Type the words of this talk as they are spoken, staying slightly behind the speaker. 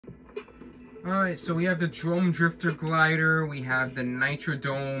Alright, so we have the Drome Drifter Glider, we have the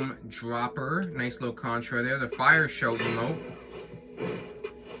Nitrodome Dropper, nice little contra there, the Fire Show emote.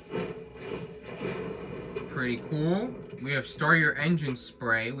 Pretty cool. We have Start Your Engine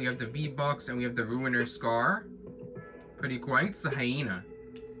Spray, we have the V-Bucks, and we have the Ruiner Scar. Pretty cool. I think it's a Hyena,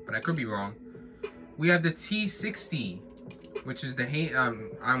 but I could be wrong. We have the T60, which is the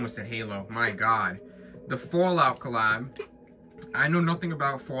I almost said Halo. My God, the Fallout collab. I know nothing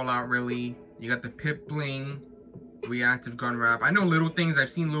about Fallout really. You got the Pip Bling, reactive gun wrap. I know little things. I've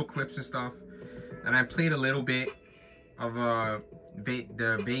seen little clips and stuff, and I played a little bit of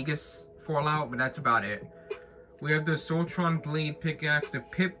the Vegas Fallout, but that's about it. We have the Soltron Blade Pickaxe, the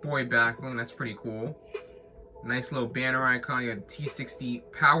Pip-Boy backbling. That's pretty cool. Nice little banner icon. You got the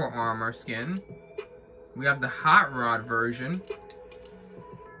T60 Power Armor skin. We have the Hot Rod version.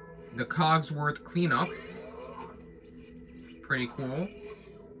 The Cogsworth Cleanup. Pretty cool.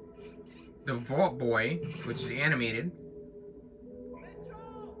 The Vault Boy, which is animated.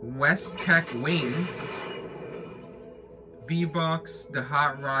 West Tech Wings. V-Bucks, the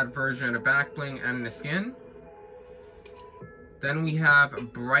Hot Rod version of the back bling and the skin. Then we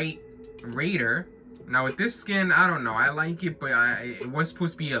have Bright Raider. Now with this skin, I don't know. I like it, but it was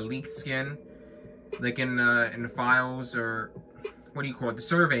supposed to be a leaked skin, like in the files, or what do you call it, the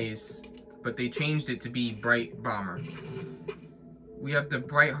surveys. But they changed it to be Bright Bomber. We have the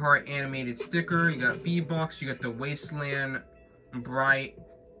Bright Heart animated sticker. You got V-Bucks. You got the Wasteland Bright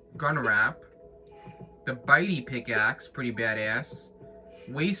gun wrap. The Bitey pickaxe, pretty badass.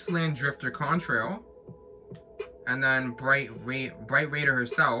 Wasteland Drifter contrail. And then Bright Raider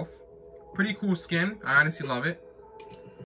herself. Pretty cool skin. I honestly love it.